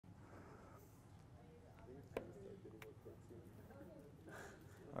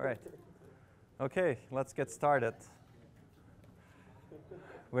All right. Okay, let's get started.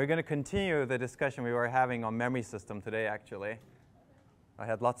 We're going to continue the discussion we were having on memory system today, actually. I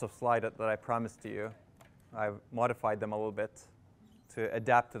had lots of slides that I promised to you. I've modified them a little bit to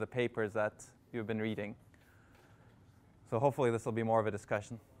adapt to the papers that you've been reading. So hopefully this will be more of a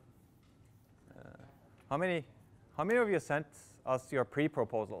discussion. How many of you sent us your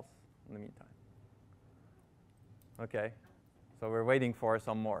pre-proposals in the meantime? OK. So we're waiting for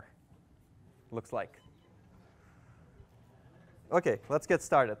some more, looks like. OK, let's get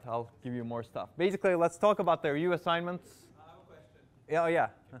started. I'll give you more stuff. Basically, let's talk about the review assignments. I have a question. Yeah, yeah.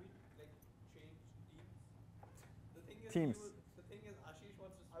 Can we change teams? The thing is, Ashish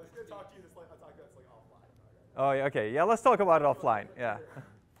wants to. I was going to talk to you. I'll talk about this offline. Oh, yeah, OK. Yeah, let's talk about it offline. Yeah.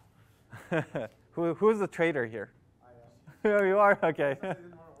 Who's the trader here? I am. Oh, you are? OK. I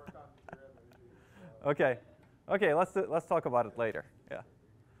didn't want to work on the OK. OK, let's talk about it later. Yeah.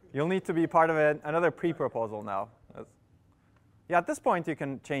 You'll need to be part of another pre-proposal now. Yeah, at this point, you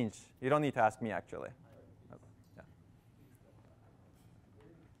can change. You don't need to ask me, actually. Yeah.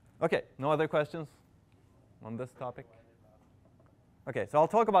 OK, no other questions on this topic? OK, so I'll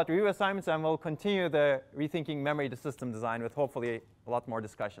talk about review assignments, and we'll continue the rethinking memory to system design with hopefully a lot more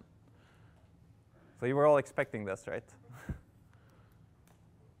discussion. So you were all expecting this, right?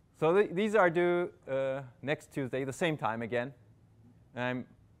 So these are due next Tuesday, the same time again. I'm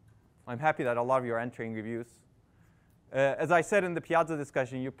happy that a lot of you are entering reviews. As I said in the Piazza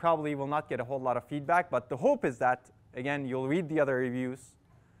discussion, you probably will not get a whole lot of feedback. But the hope is that, again, you'll read the other reviews,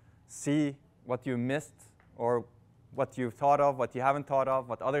 see what you missed, or what you've thought of, what you haven't thought of,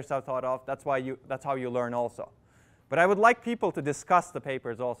 what others have thought of. That's how you learn also. But I would like people to discuss the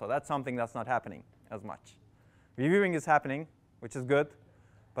papers also. That's something that's not happening as much. Reviewing is happening, which is good.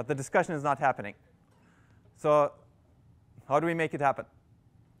 But the discussion is not happening. So how do we make it happen?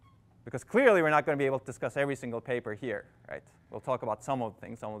 Because clearly, we're not going to be able to discuss every single paper here, right? We'll talk about some of the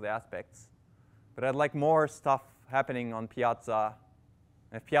things, some of the aspects. But I'd like more stuff happening on Piazza.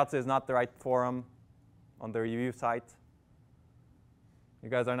 If Piazza is not the right forum on the review site, you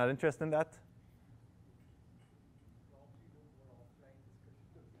guys are not interested in that?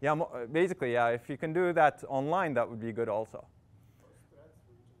 Yeah, basically, yeah. If you can do that online, that would be good also.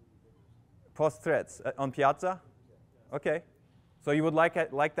 Post threads on Piazza? OK. So you would like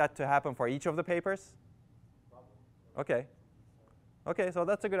that to happen for each of the papers? OK. OK, so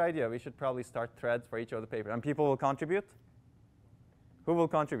that's a good idea. We should probably start threads for each of the papers. And people will contribute? Who will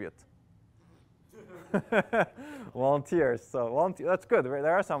contribute? Volunteers. So that's good.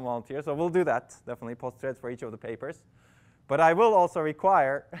 There are some volunteers. So we'll do that, definitely, post threads for each of the papers. But I will also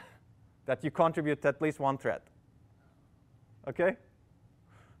require that you contribute to at least one thread. OK?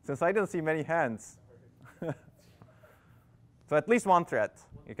 Since I didn't see many hands. So at least one thread.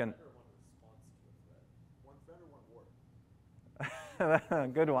 You can. One thread or one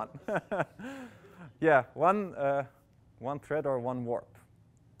warp? Good one. Yeah, one thread or one warp.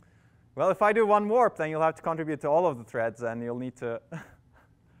 Well, if I do one warp, then you'll have to contribute to all of the threads, and you'll need to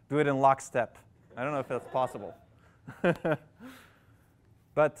do it in lockstep. I don't know if that's possible.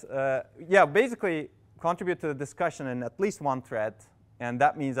 But yeah, basically, contribute to the discussion in at least one thread. And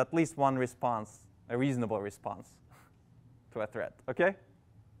that means at least one response, a reasonable response to a thread. OK?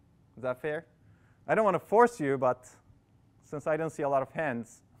 Is that fair? I don't want to force you, but since I don't see a lot of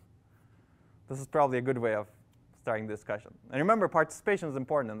hands, this is probably a good way of starting the discussion. And remember, participation is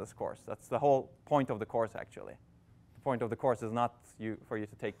important in this course. That's the whole point of the course, actually. The point of the course is not for you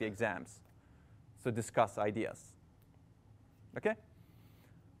to take the exams. It's to discuss ideas. OK?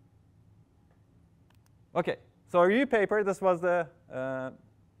 OK. So a review paper, this was the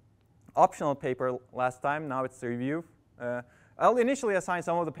optional paper last time. Now it's the review. I'll initially assign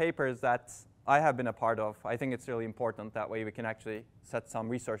some of the papers that I have been a part of. I think it's really important. That way we can actually set some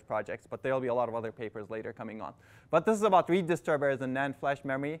research projects. But there will be a lot of other papers later coming on. But this is about read disturbers and NAND flash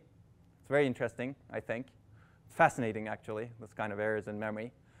memory. It's very interesting, I think. It's fascinating, actually, this kind of errors in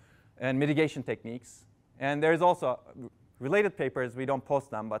memory. And mitigation techniques. And there's also related papers. We don't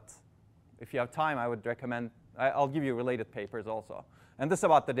post them. But if you have time, I would recommend. I'll give you related papers also. And this is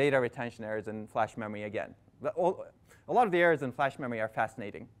about the data retention errors in flash memory again. A lot of the errors in flash memory are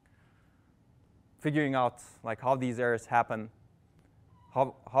fascinating. Figuring out how these errors happen,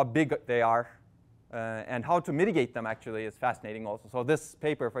 how big they are, and how to mitigate them actually is fascinating also. So this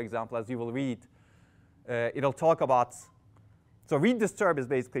paper, for example, as you will read, it'll talk about, so read disturb is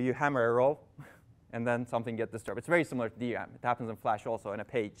basically you hammer a row, and then something gets disturbed. It's very similar to DRAM. It happens in flash also in a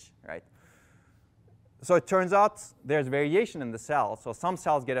page, right? So it turns out there's variation in the cells. So some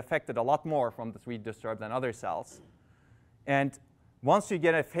cells get affected a lot more from this read disturb than other cells. And once you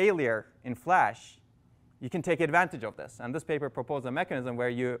get a failure in Flash, you can take advantage of this. And this paper proposed a mechanism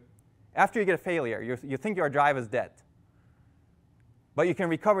where after you get a failure, you think your drive is dead. But you can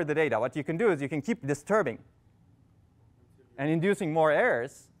recover the data. What you can do is you can keep disturbing and inducing more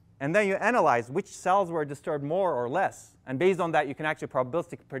errors. And then you analyze which cells were disturbed more or less. And based on that, you can actually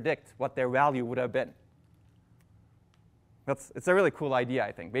probabilistically predict what their value would have been. It's a really cool idea,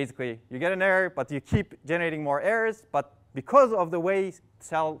 I think. Basically, you get an error, but you keep generating more errors. But because of the way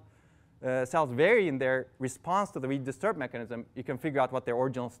cells vary in their response to the read disturb mechanism, you can figure out what their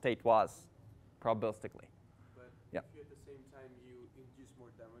original state was probabilistically. But Yeah. if you at the same time you induce more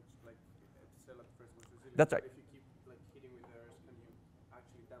damage, like cell at first was resilient. That's right. If you keep like hitting with errors, can you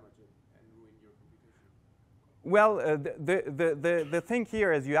actually damage it and ruin your computation? Well, the thing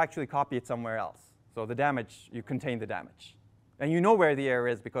here is you actually copy it somewhere else. So the damage, you contain the damage. And you know where the error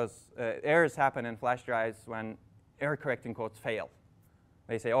is because errors happen in flash drives when error correcting codes fail.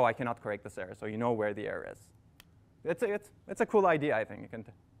 They say, oh, I cannot correct this error, so you know where the error is. It's a cool idea, I think. You can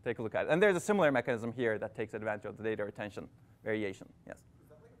take a look at it. And there's a similar mechanism here that takes advantage of the data retention variation. Yes? Is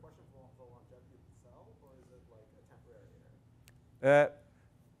that like a question for the longevity of the cell, or is it like a temporary error?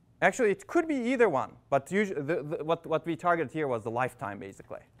 Actually, it could be either one. But usually, what we targeted here was the lifetime,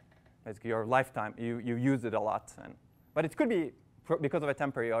 basically. Basically, your lifetime, you used it a lot. But it could be because of a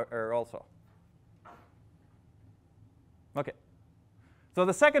temporary error also. OK. So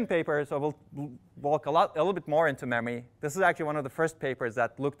the second paper, so we'll walk a little bit more into memory. This is actually one of the first papers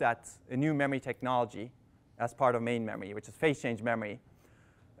that looked at a new memory technology as part of main memory, which is phase change memory.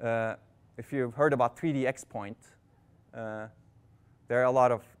 If you've heard about 3D X-point, there are a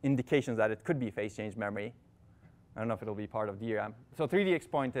lot of indications that it could be phase change memory. I don't know if it'll be part of DRAM. So 3D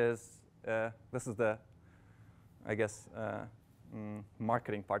X-point is, this is the, I guess,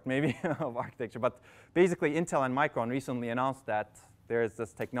 marketing part maybe of architecture. But basically, Intel and Micron recently announced that there is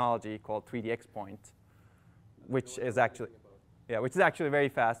this technology called 3D X-point, which is actually very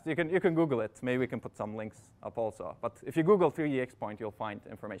fast. You can Google it. Maybe we can put some links up also. But if you Google 3D X-point, you'll find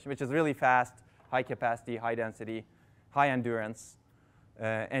information, which is really fast, high capacity, high density, high endurance.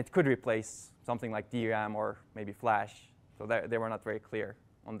 And it could replace something like DRAM or maybe Flash. So they were not very clear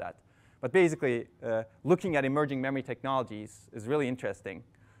on that. But basically, looking at emerging memory technologies is really interesting.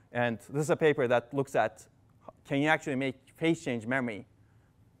 And this is a paper that looks at, can you actually make phase change memory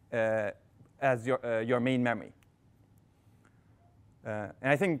as your main memory? And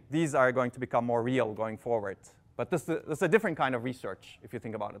I think these are going to become more real going forward. But this is a different kind of research, if you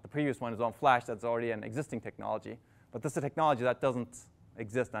think about it. The previous one is on Flash. That's already an existing technology. But this is a technology that doesn't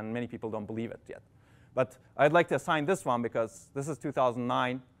exist, and many people don't believe it yet. But I'd like to assign this one because this is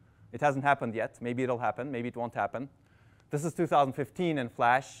 2009. It hasn't happened yet. Maybe it'll happen. Maybe it won't happen. This is 2015 in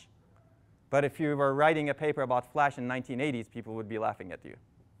Flash. But if you were writing a paper about Flash in 1980s, people would be laughing at you.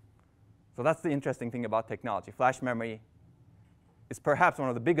 So that's the interesting thing about technology. Flash memory is perhaps one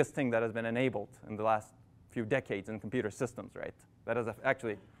of the biggest things that has been enabled in the last few decades in computer systems, right? That has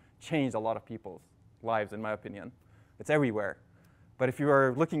actually changed a lot of people's lives, in my opinion. It's everywhere. But if you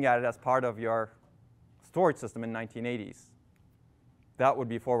were looking at it as part of your storage system in 1980s, that would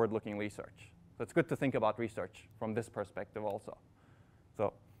be forward-looking research. So it's good to think about research from this perspective also.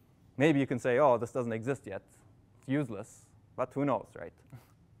 So maybe you can say, oh, this doesn't exist yet. It's useless. But who knows, right?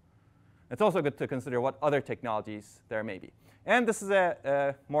 It's also good to consider what other technologies there may be. And this is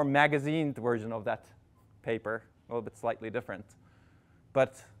a more magazined version of that paper, a little bit slightly different.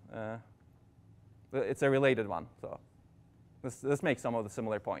 But it's a related one. So this makes some of the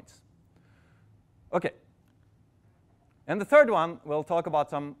similar points. OK. And the third one, we'll talk about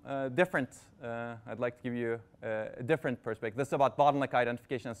some different, I'd like to give you a different perspective. This is about bottleneck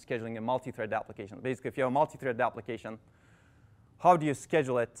identification and scheduling in multi-thread applications. Basically, if you have a multi-thread application, how do you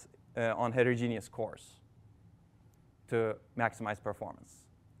schedule it on heterogeneous cores to maximize performance?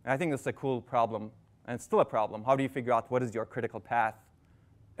 And I think this is a cool problem, and it's still a problem. How do you figure out what is your critical path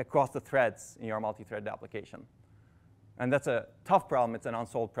across the threads in your multi-thread application? And that's a tough problem. It's an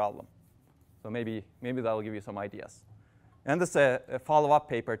unsolved problem. So maybe that'll give you some ideas. And this is a follow-up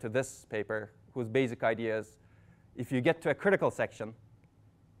paper to this paper, whose basic idea is if you get to a critical section,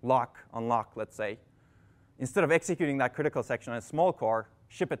 lock, unlock, let's say, instead of executing that critical section on a small core,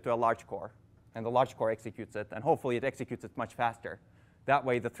 ship it to a large core. And the large core executes it. And hopefully, it executes it much faster. That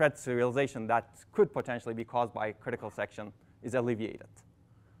way, the thread serialization that could potentially be caused by a critical section is alleviated.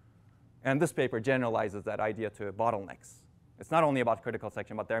 And this paper generalizes that idea to bottlenecks. It's not only about critical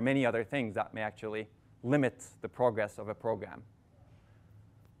section, but there are many other things that may actually limit the progress of a program.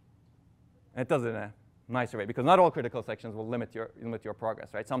 And it does it in a nicer way, because not all critical sections will limit your progress,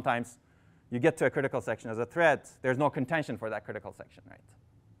 right? Sometimes you get to a critical section as a thread, there's no contention for that critical section, right?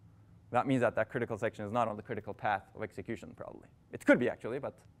 That means that that critical section is not on the critical path of execution, probably. It could be, actually,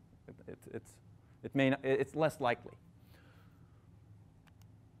 but it's less likely.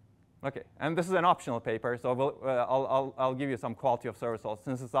 OK, and this is an optional paper, so I'll give you some quality of service results.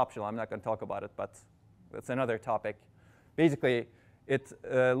 Since it's optional, I'm not going to talk about it, but it's another topic. Basically, it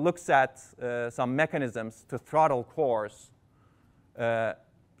looks at some mechanisms to throttle cores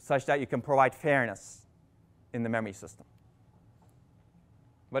such that you can provide fairness in the memory system.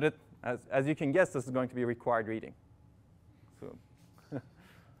 But as you can guess, this is going to be required reading. So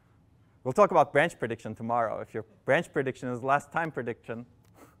we'll talk about branch prediction tomorrow. If your branch prediction is last time prediction,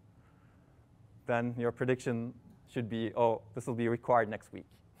 then your prediction should be, oh, this will be required next week.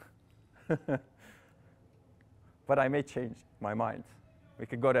 But I may change my mind. We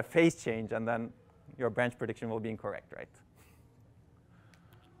could go to phase change, and then your branch prediction will be incorrect, right?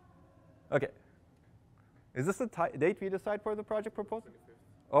 OK. Is this the date we decide for the project proposal?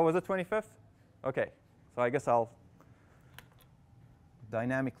 25th. Oh, was it 25th? OK. So I guess I'll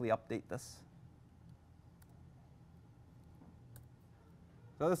dynamically update this.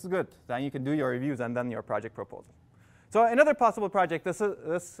 So this is good. Then you can do your reviews and then your project proposal. So another possible project, this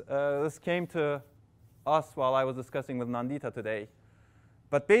came to us while I was discussing with Nandita today.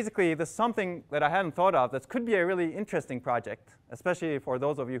 But basically, there's something that I hadn't thought of that could be a really interesting project, especially for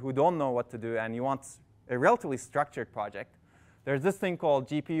those of you who don't know what to do and you want a relatively structured project. There's this thing called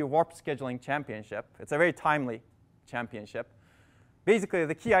GPU Warp Scheduling Championship. It's a very timely championship. Basically,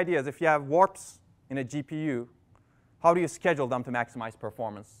 the key idea is if you have warps in a GPU, how do you schedule them to maximize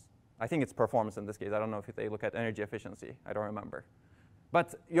performance? I think it's performance in this case. I don't know if they look at energy efficiency. I don't remember.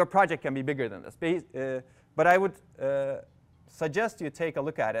 But your project can be bigger than this. But I would suggest you take a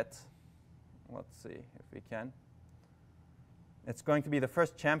look at it. Let's see if we can. It's going to be the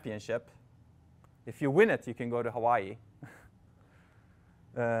first championship. If you win it, you can go to Hawaii.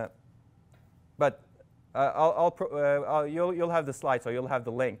 But you'll have the slide, so you'll have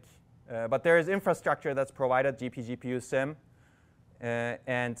the link. But there is infrastructure that's provided, GPU sim.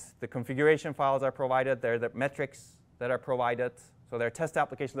 And the configuration files are provided. There are the metrics that are provided. So there are test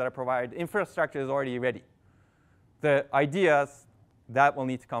applications that are provided. Infrastructure is already ready. The ideas, that will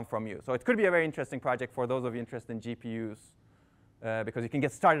need to come from you. So it could be a very interesting project for those of you interested in GPUs, because you can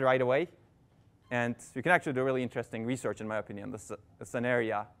get started right away. And you can actually do really interesting research, in my opinion. This is an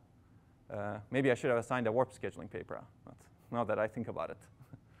area. Maybe I should have assigned a warp scheduling paper, now that I think about it.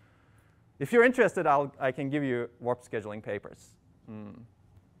 If you're interested, I can give you warp scheduling papers.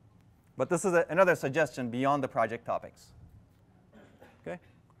 But this is another suggestion beyond the project topics. OK?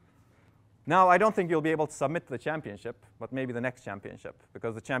 Now, I don't think you'll be able to submit to the championship, but maybe the next championship,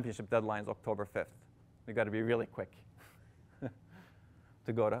 because the championship deadline is October 5th. We've got to be really quick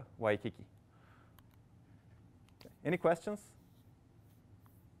to go to Waikiki. Okay. Any questions?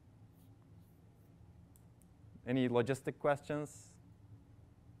 Any logistic questions?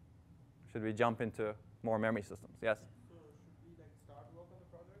 Should we jump into more memory systems? Yes? So should we start work on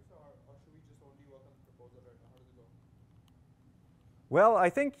the projects, or should we just only work on the proposal right now? How does it go? Well, I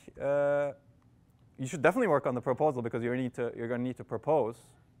think you should definitely work on the proposal because you're going to need to propose.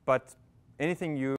 But anything you